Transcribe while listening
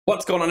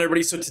What's going on,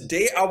 everybody? So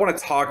today I want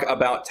to talk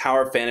about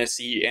Tower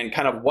Fantasy and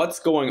kind of what's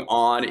going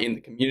on in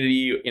the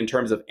community in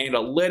terms of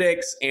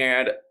analytics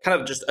and kind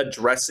of just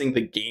addressing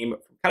the game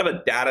from kind of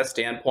a data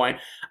standpoint.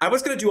 I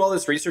was going to do all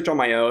this research on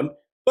my own,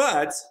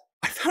 but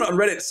I found on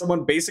Reddit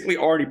someone basically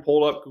already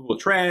pulled up Google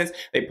Trends.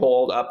 They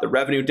pulled up the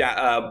revenue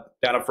data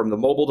from the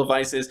mobile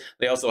devices.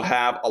 They also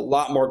have a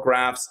lot more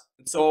graphs.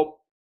 So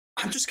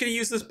I'm just going to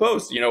use this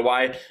post.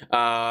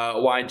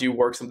 Why do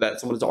work that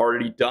someone has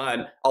already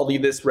done? I'll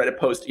leave this Reddit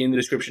post in the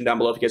description down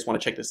below if you guys want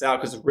to check this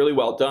out because it's really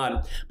well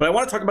done. But I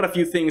want to talk about a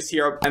few things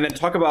here and then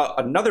talk about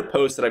another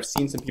post that I've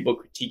seen some people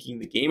critiquing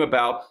the game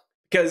about.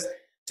 Because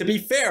to be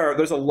fair,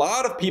 there's a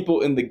lot of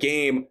people in the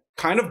game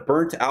kind of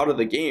burnt out of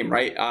the game,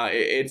 right?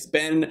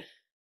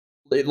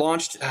 It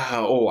launched.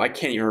 I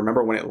can't even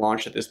remember when it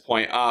launched at this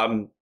point.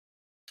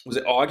 Was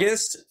it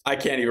August? I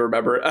can't even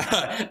remember.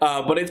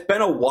 But it's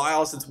been a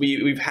while since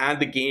we've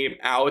had the game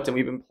out and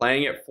we've been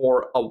playing it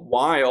for a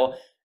while.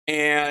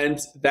 And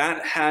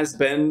that has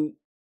been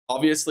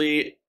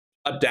obviously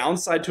a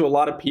downside to a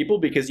lot of people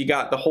because you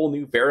got the whole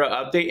new Vera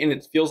update and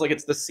it feels like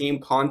it's the same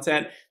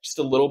content, just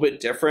a little bit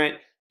different.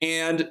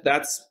 And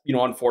that's,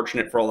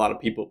 unfortunate for a lot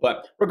of people.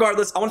 But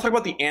regardless, I want to talk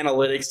about the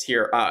analytics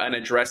here and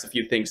address a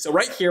few things. So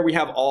right here, we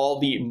have all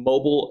the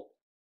mobile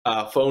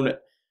phone,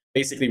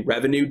 basically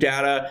revenue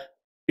data.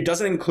 It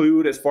doesn't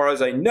include, as far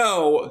as I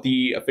know,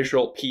 the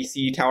official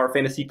PC Tower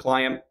Fantasy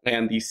client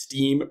and the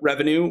Steam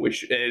revenue,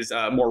 which is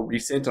more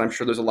recent. And I'm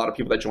sure there's a lot of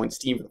people that joined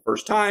Steam for the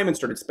first time and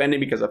started spending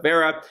because of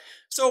Vera.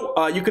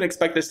 So you can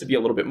expect this to be a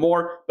little bit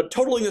more. But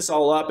totaling this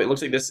all up, it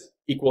looks like this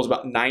equals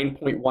about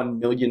 $9.1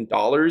 million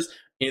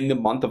in the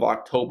month of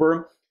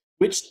October,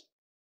 which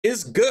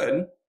is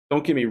good.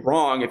 Don't get me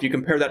wrong. If you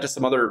compare that to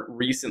some other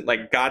recent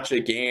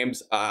gacha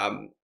games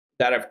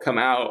that have come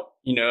out,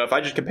 if I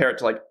just compare it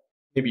to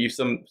maybe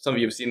some of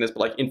you have seen this,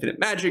 but like Infinite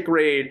Magic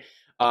Raid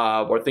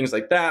or things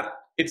like that,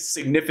 it's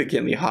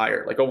significantly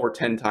higher, like over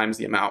 10 times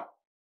the amount.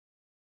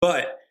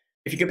 But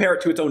if you compare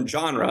it to its own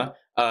genre,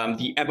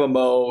 the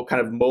MMO,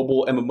 kind of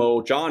mobile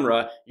MMO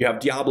genre, you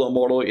have Diablo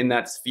Immortal in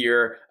that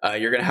sphere.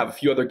 You're going to have a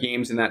few other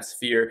games in that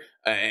sphere,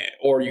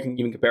 or you can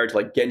even compare it to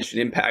like Genshin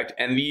Impact.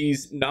 And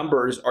these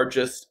numbers are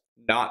just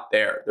not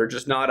there. They're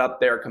just not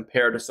up there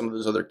compared to some of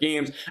those other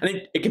games. I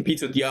think it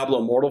competes with Diablo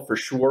Immortal for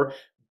sure,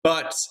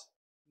 but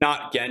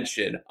not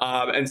Genshin.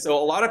 And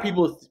so a lot of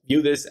people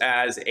view this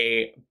as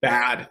a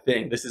bad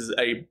thing. This is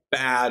a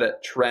bad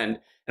trend.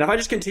 And if I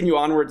just continue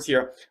onwards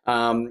here,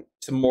 some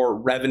more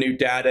revenue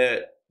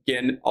data.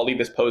 Again, I'll leave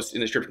this post in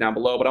the description down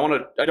below, but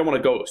I don't want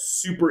to go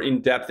super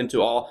in depth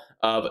into all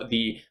of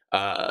the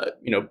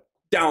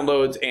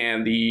downloads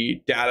and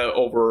the data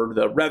over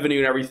the revenue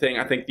and everything.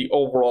 I think the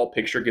overall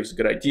picture gives a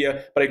good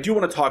idea, but I do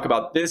want to talk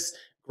about this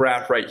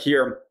graph right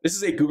here. This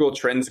is a Google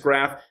Trends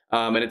graph,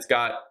 and it's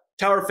got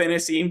Tower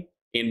Fantasy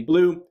in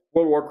blue,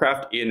 World of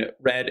Warcraft in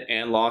red,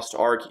 and Lost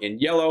Ark in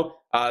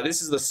yellow.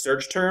 This is the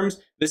search terms.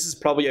 This is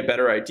probably a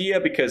better idea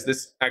because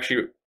this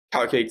actually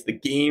calculates the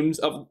games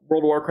of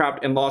World of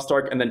Warcraft and Lost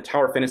Ark, and then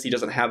Tower Fantasy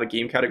doesn't have a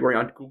game category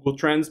on Google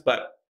Trends,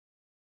 but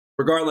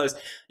regardless,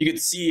 you can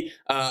see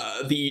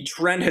the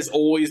trend has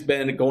always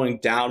been going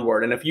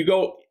downward. And if you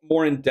go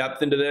more in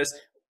depth into this,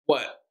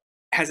 what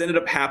has ended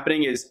up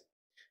happening is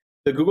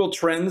the Google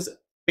Trends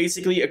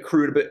basically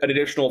accrued an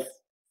additional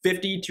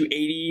 50 to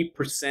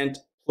 80%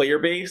 player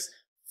base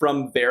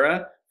from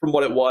Vera from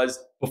what it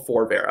was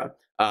before Vera.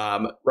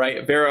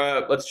 Right?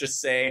 Vera, let's just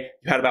say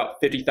you had about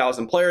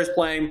 50,000 players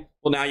playing.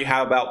 Well, now you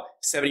have about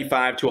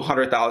 75 to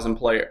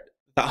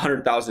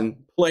 100,000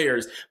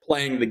 players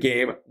playing the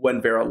game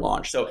when Vera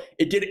launched. So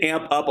it did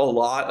amp up a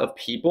lot of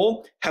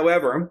people.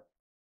 However,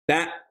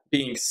 that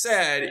being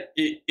said,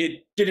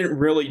 it didn't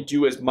really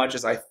do as much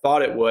as I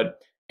thought it would.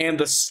 And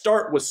the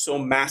start was so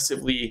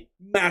massively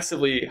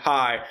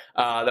high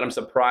that I'm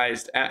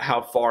surprised at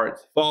how far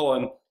it's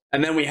fallen.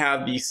 And then we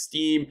have the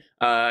Steam,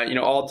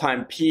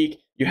 all-time peak.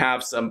 You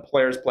have some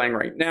players playing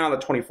right now, the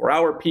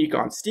 24-hour peak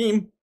on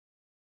Steam.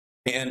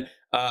 And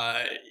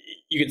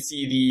you can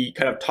see the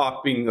kind of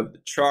topping of the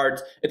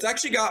charts. It's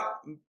actually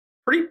got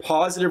pretty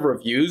positive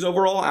reviews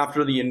overall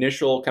after the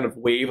initial kind of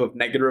wave of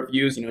negative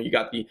reviews. You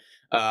got the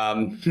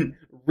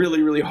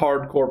really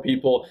hardcore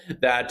people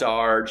that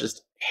are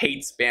just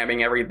hate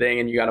spamming everything,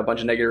 and you got a bunch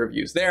of negative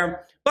reviews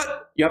there.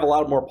 But you have a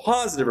lot more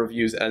positive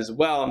reviews as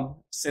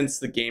well since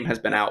the game has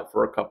been out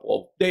for a couple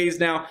of days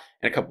now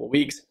and a couple of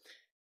weeks.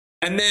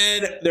 And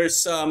then there's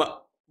some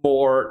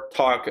more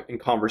talk and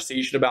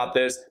conversation about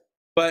this,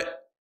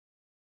 but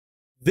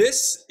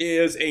this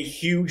is a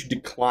huge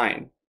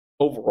decline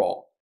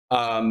overall.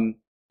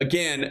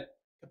 Again,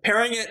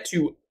 comparing it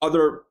to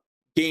other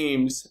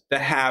games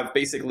that have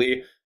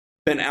basically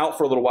been out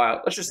for a little while,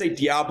 let's just say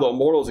Diablo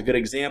Immortal is a good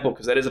example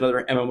because that is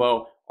another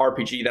MMO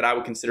RPG that I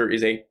would consider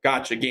is a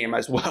gacha game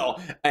as well.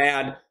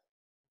 And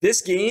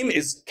this game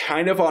is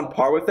kind of on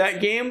par with that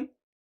game,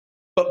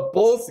 but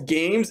both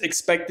games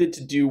expected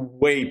to do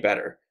way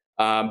better.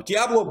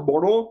 Diablo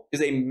Immortal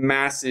is a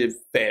massive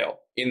fail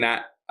in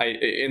that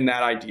in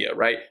that idea,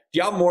 right?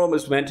 Diablo Immortal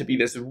was meant to be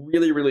this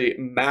really, really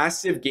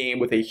massive game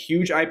with a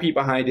huge IP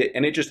behind it,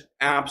 and it just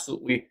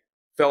absolutely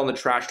fell in the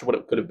trash to what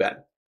it could have been.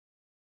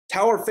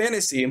 Tower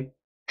Fantasy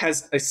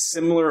has a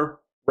similar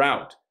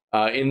route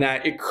in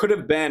that it could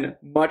have been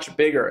much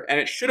bigger, and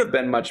it should have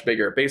been much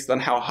bigger based on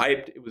how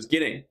hyped it was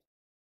getting,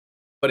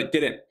 but it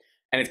didn't,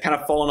 and it's kind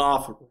of fallen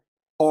off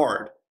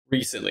hard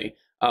recently.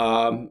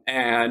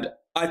 And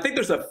I think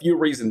there's a few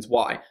reasons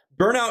why.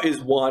 Burnout is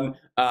one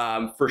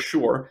for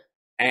sure,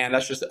 and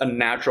that's just a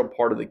natural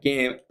part of the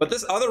game. But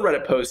this other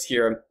Reddit post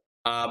here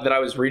that I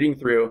was reading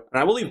through,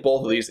 and I will leave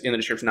both of these in the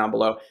description down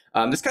below.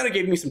 This kind of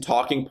gave me some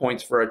talking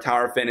points for a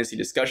Tower Fantasy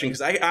discussion,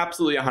 because I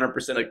absolutely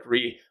 100%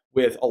 agree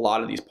with a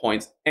lot of these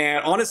points.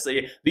 And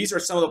honestly, these are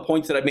some of the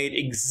points that I made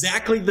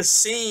exactly the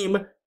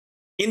same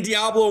in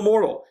Diablo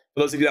Immortal.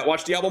 For those of you that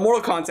watch Diablo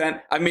Immortal content,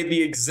 I made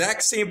the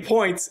exact same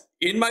points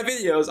in my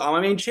videos on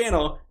my main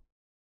channel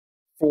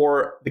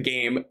for the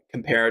game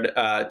compared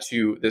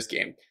to this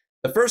game.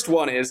 The first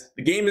one is,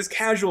 the game is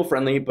casual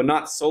friendly, but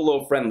not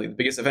solo friendly. The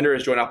biggest offender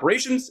is joint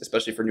operations,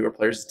 especially for newer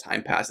players as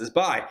time passes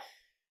by.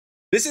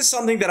 This is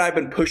something that I've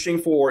been pushing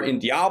for in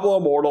Diablo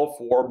Immortal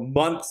for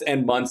months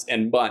and months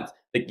and months.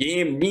 The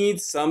game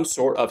needs some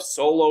sort of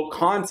solo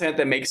content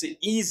that makes it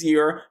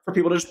easier for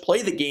people to just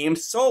play the game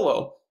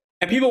solo.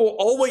 And people will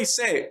always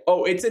say,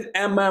 oh, it's an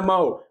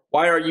MMO.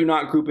 Why are you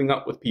not grouping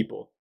up with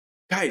people?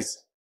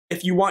 Guys,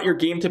 if you want your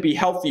game to be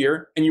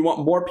healthier and you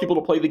want more people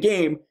to play the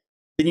game,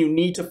 then you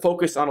need to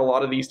focus on a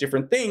lot of these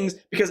different things,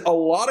 because a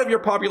lot of your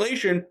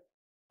population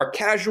are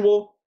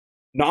casual,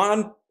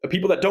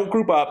 people that don't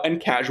group up,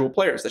 and casual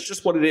players. That's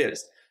just what it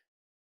is.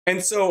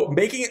 And so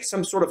making it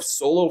some sort of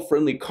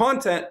solo-friendly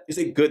content is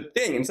a good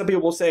thing. And some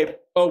people will say,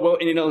 oh, well,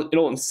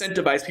 it'll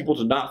incentivize people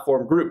to not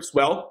form groups.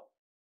 Well,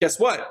 guess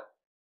what?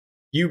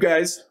 You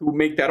guys who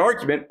make that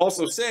argument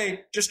also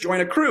say, just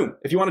join a crew.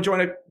 If you want to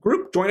join a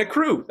group, join a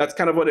crew. That's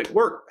kind of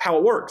how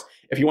it works.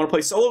 If you want to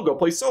play solo, go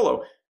play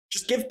solo.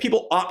 Just give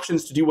people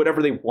options to do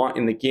whatever they want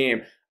in the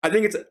game. I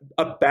think it's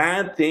a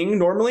bad thing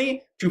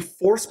normally to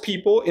force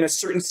people in a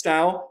certain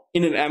style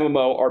in an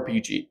MMO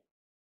RPG.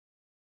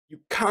 You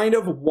kind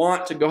of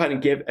want to go ahead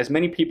and give as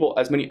many people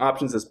as many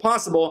options as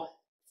possible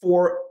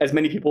for as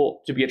many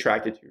people to be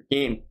attracted to your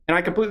game. And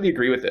I completely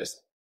agree with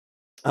this.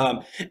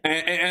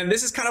 And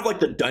this is kind of like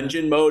the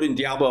dungeon mode in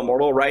Diablo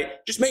Immortal,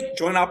 right? Just make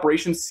joint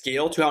operations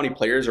scale to how many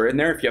players are in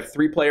there. If you have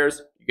 3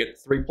 players, you get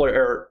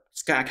 3-player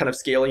kind of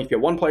scaling. If you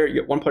have 1 player, you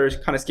get 1 player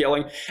kind of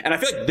scaling. And I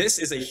feel like this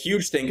is a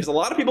huge thing, because a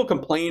lot of people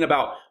complain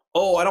about,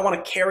 oh, I don't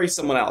want to carry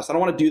someone else. I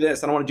don't want to do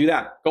this. I don't want to do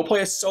that. Go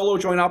play a solo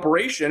joint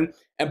operation,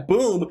 and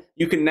boom,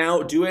 you can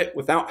now do it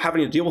without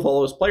having to deal with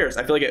all those players.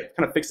 I feel like it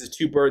kind of fixes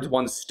 2 birds,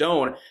 1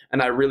 stone,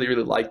 and I really,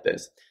 really like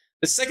this.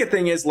 The second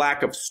thing is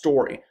lack of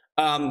story.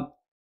 I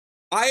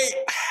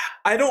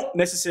don't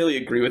necessarily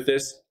agree with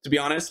this, to be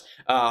honest.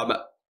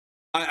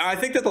 I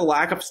think that the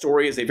lack of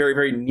story is a very,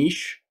 very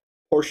niche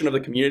portion of the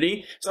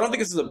community. So I don't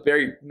think this is a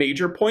very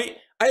major point.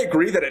 I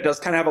agree that it does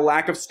kind of have a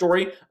lack of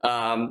story,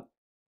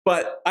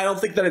 but I don't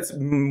think that it's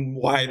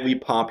widely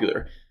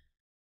popular.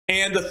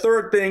 And the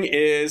third thing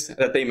is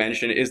that they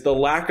mention is the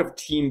lack of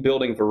team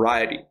building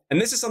variety.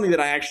 And this is something that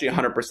I actually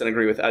 100%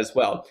 agree with as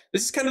well.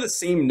 This is kind of the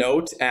same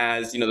note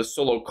as, the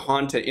solo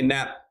content, in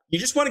that you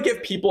just want to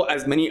give people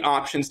as many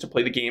options to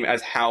play the game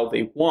as how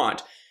they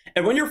want.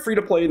 And when you're free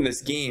to play in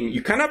this game,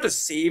 you kind of have to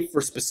save for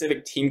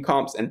specific team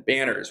comps and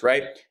banners,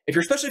 right?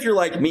 Especially if you're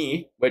like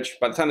me, which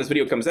by the time this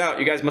video comes out,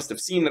 you guys must have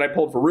seen that I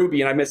pulled for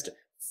Ruby and I missed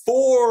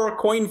 4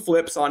 coin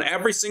flips on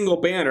every single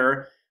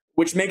banner,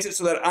 which makes it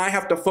so that I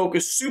have to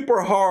focus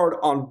super hard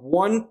on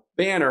one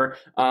banner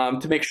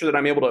to make sure that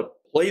I'm able to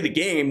play the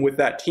game with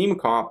that team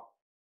comp.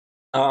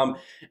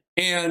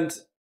 And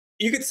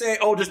you could say,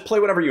 oh, just play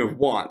whatever you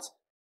want.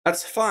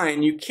 That's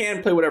fine. You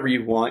can play whatever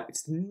you want.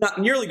 It's not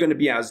nearly going to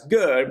be as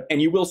good, and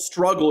you will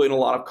struggle in a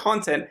lot of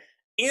content.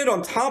 And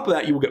on top of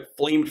that, you will get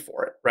flamed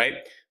for it, right?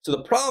 So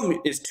the problem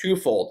is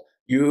twofold.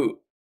 You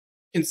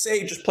can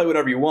say just play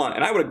whatever you want,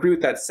 and I would agree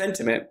with that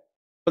sentiment,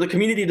 but the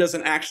community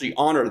doesn't actually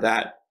honor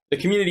that. The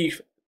community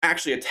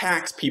actually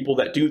attacks people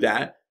that do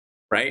that,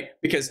 right?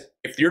 Because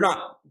if you're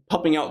not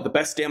pumping out the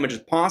best damage as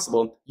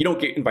possible, you don't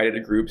get invited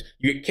to groups,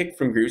 you get kicked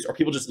from groups, or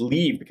people just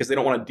leave because they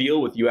don't want to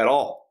deal with you at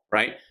all,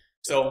 right?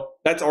 So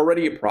that's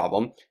already a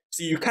problem.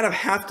 So you kind of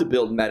have to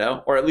build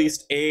meta, or at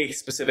least a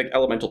specific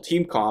elemental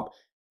team comp.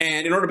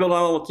 And in order to build an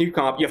elemental team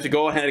comp, you have to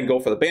go ahead and go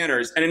for the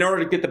banners. And in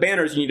order to get the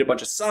banners, you need a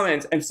bunch of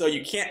summons. And so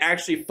you can't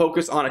actually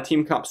focus on a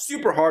team comp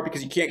super hard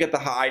because you can't get the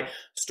high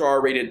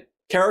star rated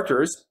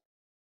characters.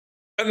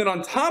 And then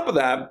on top of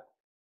that,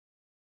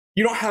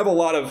 you don't have a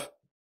lot of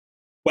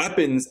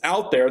weapons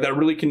out there that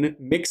really can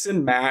mix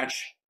and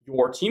match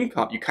your team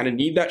comp. You kind of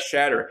need that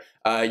shatter.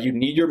 You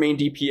need your main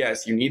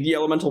DPS. You need the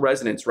elemental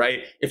resonance, right?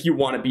 If you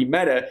want to be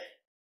meta,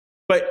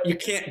 but you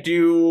can't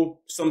do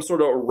some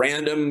sort of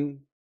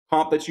random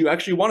comp that you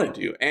actually want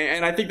to do.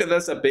 And I think that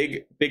that's a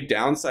big, big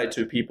downside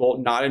to people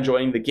not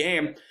enjoying the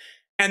game.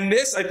 And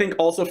this, I think,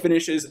 also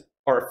finishes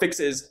or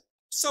fixes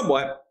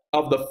somewhat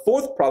of the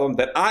fourth problem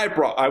that I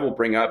will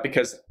bring up,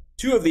 because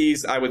Two of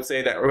these I would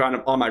say that are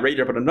on my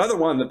radar, but another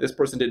one that this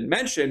person didn't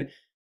mention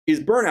is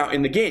burnout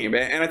in the game.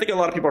 And I think a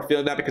lot of people are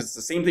feeling that because it's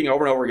the same thing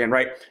over and over again,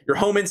 right? Your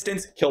home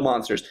instance, kill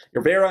monsters.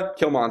 Your Vera,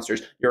 kill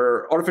monsters.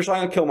 Your artificial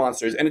island, kill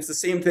monsters. And it's the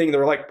same thing.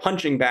 They're like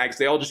punching bags.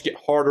 They all just get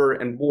harder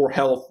and more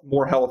health,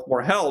 more health,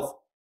 more health.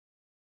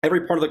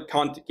 Every part of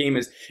the game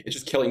is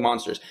just killing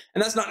monsters.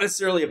 And that's not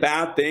necessarily a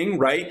bad thing,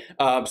 right?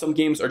 Some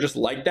games are just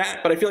like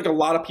that, but I feel like a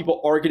lot of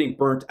people are getting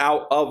burnt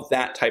out of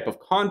that type of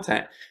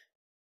content.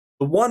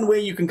 The one way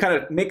you can kind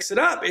of mix it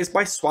up is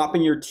by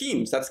swapping your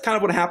teams. That's kind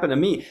of what happened to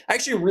me. I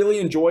actually really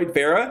enjoyed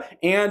Vera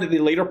and the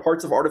later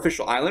parts of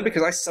Artificial Island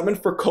because I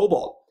summoned for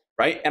Cobalt,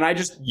 right? And I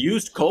just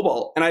used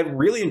Cobalt and I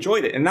really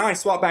enjoyed it. And now I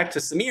swap back to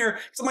Samir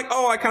because I'm like,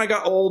 oh, I kind of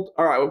got old.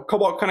 All right, well,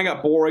 Cobalt kind of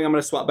got boring. I'm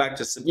going to swap back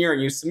to Samir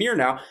and use Samir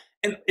now.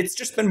 And it's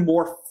just been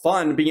more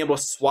fun being able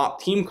to swap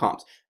team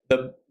comps.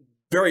 The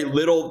very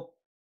little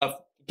of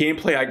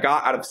gameplay I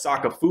got out of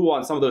Sokka Fu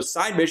on some of those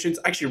side missions,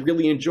 I actually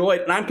really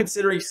enjoyed. And I'm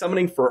considering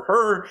summoning for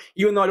her,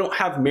 even though I don't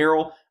have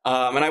Meryl.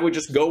 And I would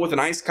just go with an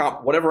ice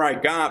comp, whatever I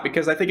got,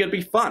 because I think it'd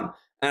be fun.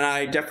 And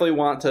I definitely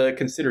want to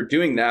consider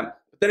doing that.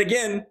 But then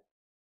again,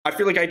 I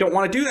feel like I don't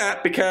want to do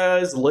that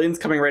because Lynn's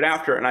coming right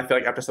after, and I feel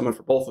like I have to summon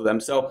for both of them.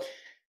 So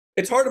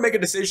it's hard to make a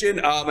decision,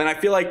 and I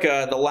feel like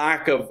the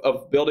lack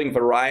of building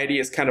variety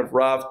is kind of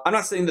rough. I'm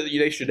not saying that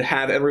they should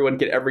have everyone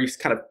get every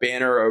kind of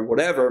banner or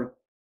whatever,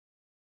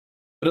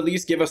 but at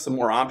least give us some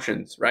more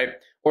options, right?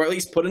 Or at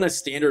least put in a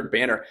standard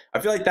banner. I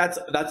feel like that's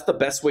the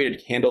best way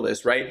to handle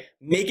this, right?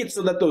 Make it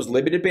so that those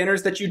limited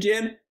banners that you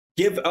did,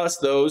 give us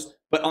those,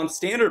 but on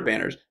standard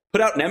banners.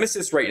 Put out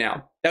Nemesis right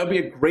now. That would be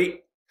a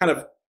great kind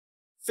of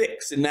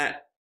fix in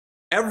that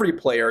every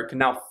player can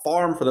now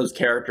farm for those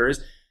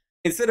characters,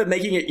 instead of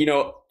making it,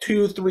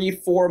 2, 3,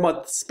 4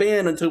 month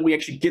span until we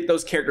actually get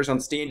those characters on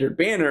standard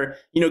banner.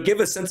 Give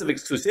a sense of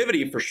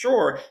exclusivity for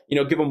sure.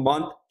 Give a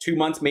month, 2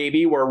 months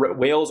maybe, where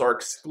whales are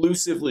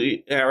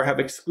exclusively or have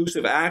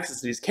exclusive access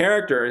to these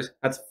characters.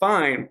 That's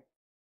fine,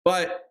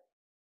 but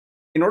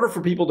in order for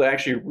people to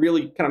actually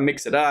really kind of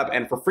mix it up,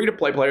 and for free to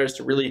play players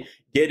to really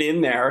get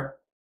in there,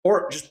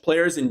 or just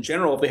players in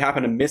general, if they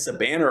happen to miss a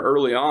banner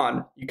early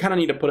on, you kind of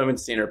need to put them in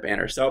standard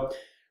banner. So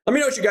let me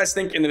know what you guys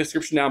think in the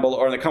description down below,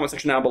 or in the comment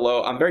section down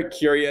below. I'm very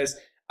curious.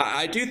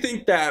 I do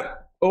think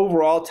that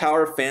overall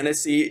Tower of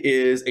Fantasy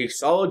is a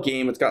solid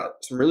game. It's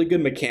got some really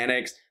good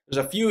mechanics.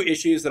 There's a few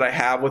issues that I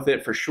have with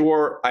it for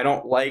sure. I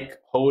don't like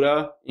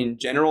Hoda in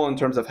general in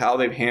terms of how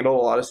they've handled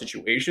a lot of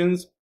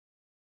situations.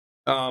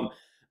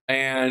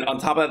 And on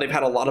top of that, they've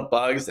had a lot of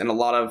bugs and a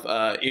lot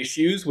of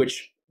issues,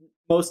 which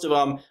most of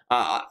them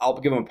I'll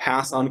give them a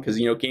pass on because,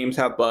 games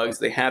have bugs,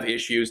 they have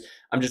issues.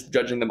 I'm just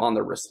judging them on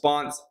their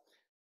response.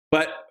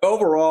 But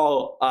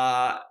overall,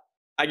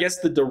 I guess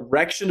the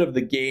direction of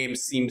the game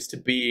seems to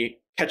be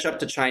catch up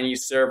to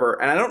Chinese server.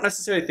 And I don't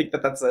necessarily think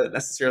that that's a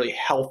necessarily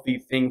healthy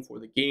thing for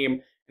the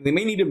game. And they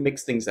may need to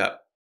mix things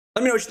up.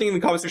 Let me know what you think in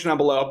the comment section down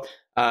below.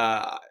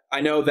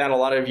 I know that a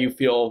lot of you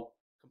feel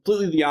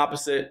completely the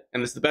opposite,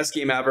 and this is the best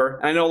game ever.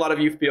 And I know a lot of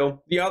you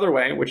feel the other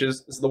way, which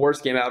is this is the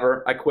worst game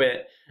ever. I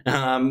quit.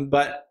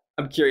 But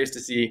I'm curious to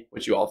see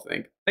what you all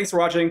think. Thanks for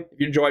watching. If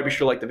you enjoyed, be sure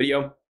to like the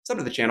video, sub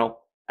to the channel,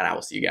 and I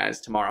will see you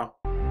guys tomorrow.